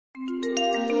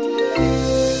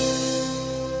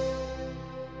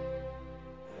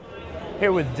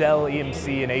Here with Dell,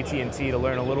 EMC, and AT&T to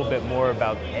learn a little bit more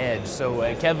about Edge. So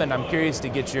Kevin, I'm curious to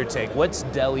get your take. What's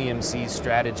Dell EMC's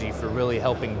strategy for really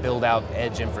helping build out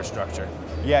Edge infrastructure?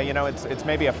 Yeah, you know, it's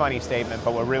maybe a funny statement,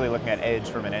 but we're really looking at Edge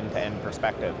from an end-to-end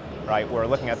perspective, right? We're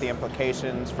looking at the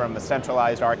implications from a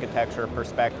centralized architecture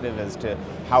perspective as to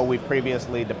how we've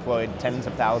previously deployed tens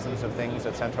of thousands of things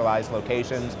at centralized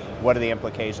locations. What are the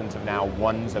implications of now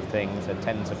ones of things at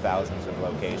tens of thousands of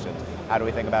locations? How do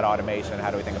we think about automation? How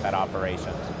do we think about operations?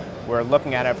 We're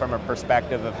looking at it from a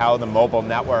perspective of how the mobile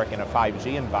network in a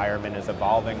 5G environment is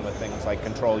evolving with things like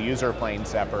control user plane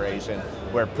separation,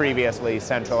 where previously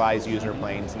centralized user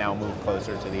planes now move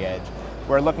closer to the edge.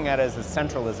 We're looking at it as a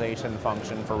centralization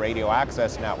function for radio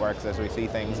access networks as we see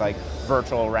things like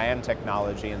virtual RAN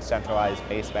technology and centralized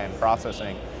baseband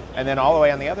processing. And then all the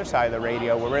way on the other side of the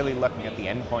radio, we're really looking at the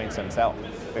endpoints themselves,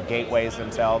 the gateways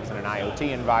themselves in an IoT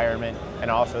environment, and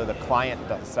also the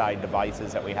client-side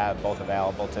devices that we have both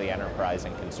available to the enterprise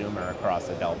and consumer across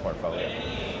the Dell portfolio.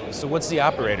 So what's the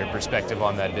operator perspective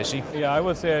on that, Vishy? Yeah, I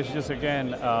would say just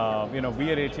again,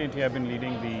 we at AT&T have been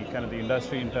leading the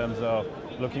industry in terms of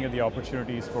looking at the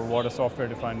opportunities for what a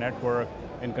software-defined network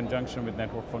in conjunction with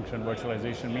network function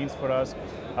virtualization means for us.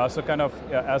 So kind of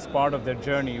as part of that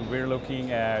journey, we're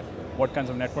looking at what kinds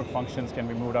of network functions can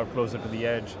be moved out closer to the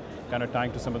edge, kind of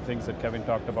tying to some of the things that Kevin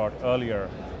talked about earlier.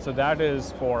 So that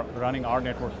is for running our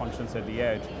network functions at the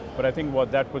edge. But I think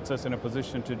what that puts us in a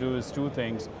position to do is two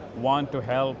things. One, to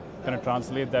help kind of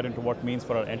translate that into what it means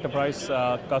for our enterprise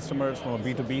customers from a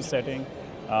B2B setting,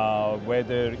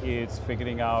 whether it's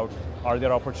figuring out, are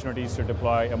there opportunities to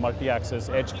deploy a multi-access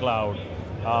edge cloud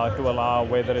to allow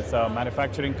whether it's a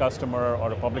manufacturing customer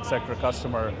or a public sector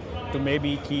customer to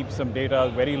maybe keep some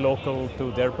data very local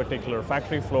to their particular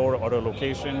factory floor or a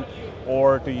location,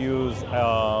 or to use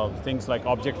things like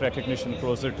object recognition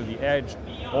closer to the edge,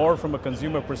 or from a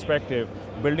consumer perspective,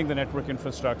 building the network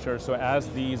infrastructure so as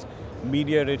these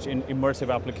media-rich and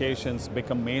immersive applications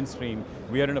become mainstream,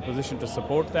 we are in a position to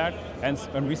support that,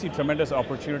 and we see tremendous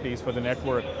opportunities for the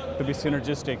network to be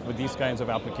synergistic with these kinds of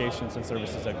applications and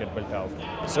services that get built out.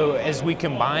 So as we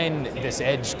combine this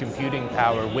edge computing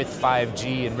power with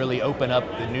 5G and really open up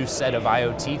the new set of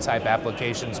IoT type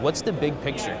applications, what's the big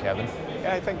picture, Kevin?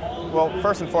 Yeah, I think, well,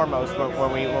 first and foremost,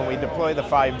 when we deploy the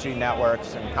 5G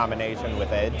networks in combination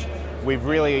with edge, we've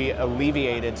really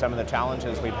alleviated some of the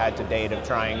challenges we've had to date of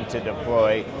trying to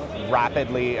deploy rapid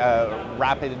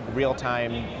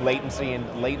real-time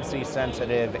latency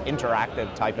sensitive,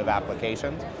 interactive type of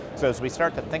applications. So as we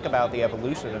start to think about the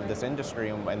evolution of this industry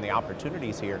and the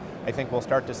opportunities here, I think we'll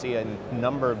start to see a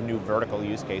number of new vertical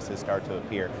use cases start to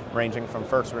appear, ranging from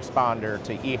first responder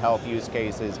to e-health use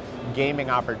cases, gaming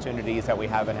opportunities that we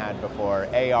haven't had before,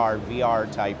 AR, VR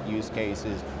type use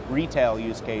cases, retail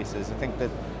use cases. I think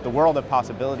that the world of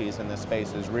possibilities in this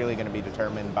space is really going to be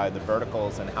determined by the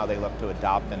verticals and how they look to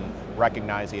adopt and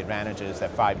recognize the advantages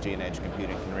that 5G and edge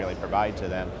computing can really provide to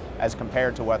them, as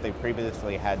compared to what they've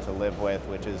previously had to live with,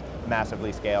 which is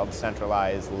massively scaled,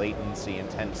 centralized,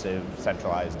 latency-intensive,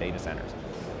 centralized data centers.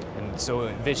 And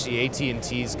so Vishy,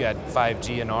 AT&T's got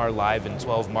 5G and R live in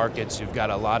 12 markets. You've got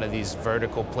a lot of these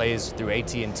vertical plays through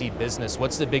AT&T Business.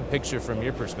 What's the big picture from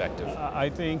your perspective? I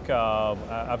think,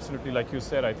 absolutely, like you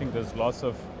said, I think there's lots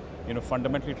of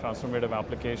fundamentally transformative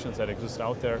applications that exist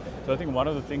out there. So I think one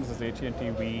of the things as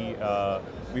AT&T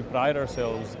we pride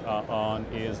ourselves on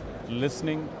is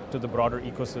listening to the broader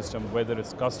ecosystem, whether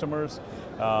it's customers,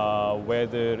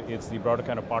 whether it's the broader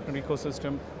kind of partner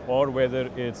ecosystem, or whether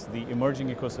it's the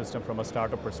emerging ecosystem from a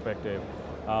startup perspective.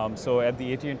 So at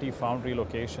the AT&T Foundry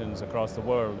locations across the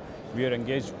world, we are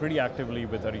engaged pretty actively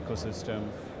with our ecosystem,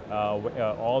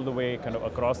 all the way kind of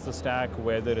across the stack,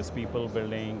 whether it's people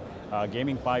building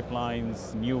gaming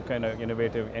pipelines, new kind of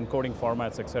innovative encoding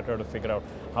formats, et cetera, to figure out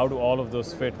how do all of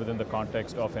those fit within the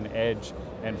context of an edge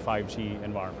and 5G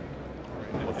environment.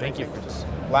 Well, thank you for this.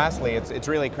 Lastly, it's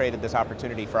really created this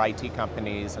opportunity for IT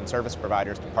companies and service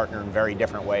providers to partner in very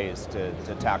different ways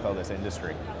to tackle this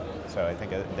industry. So I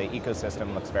think the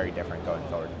ecosystem looks very different going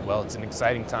forward. Well, it's an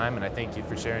exciting time, and I thank you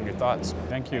for sharing your thoughts.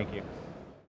 Thank you. Thank you.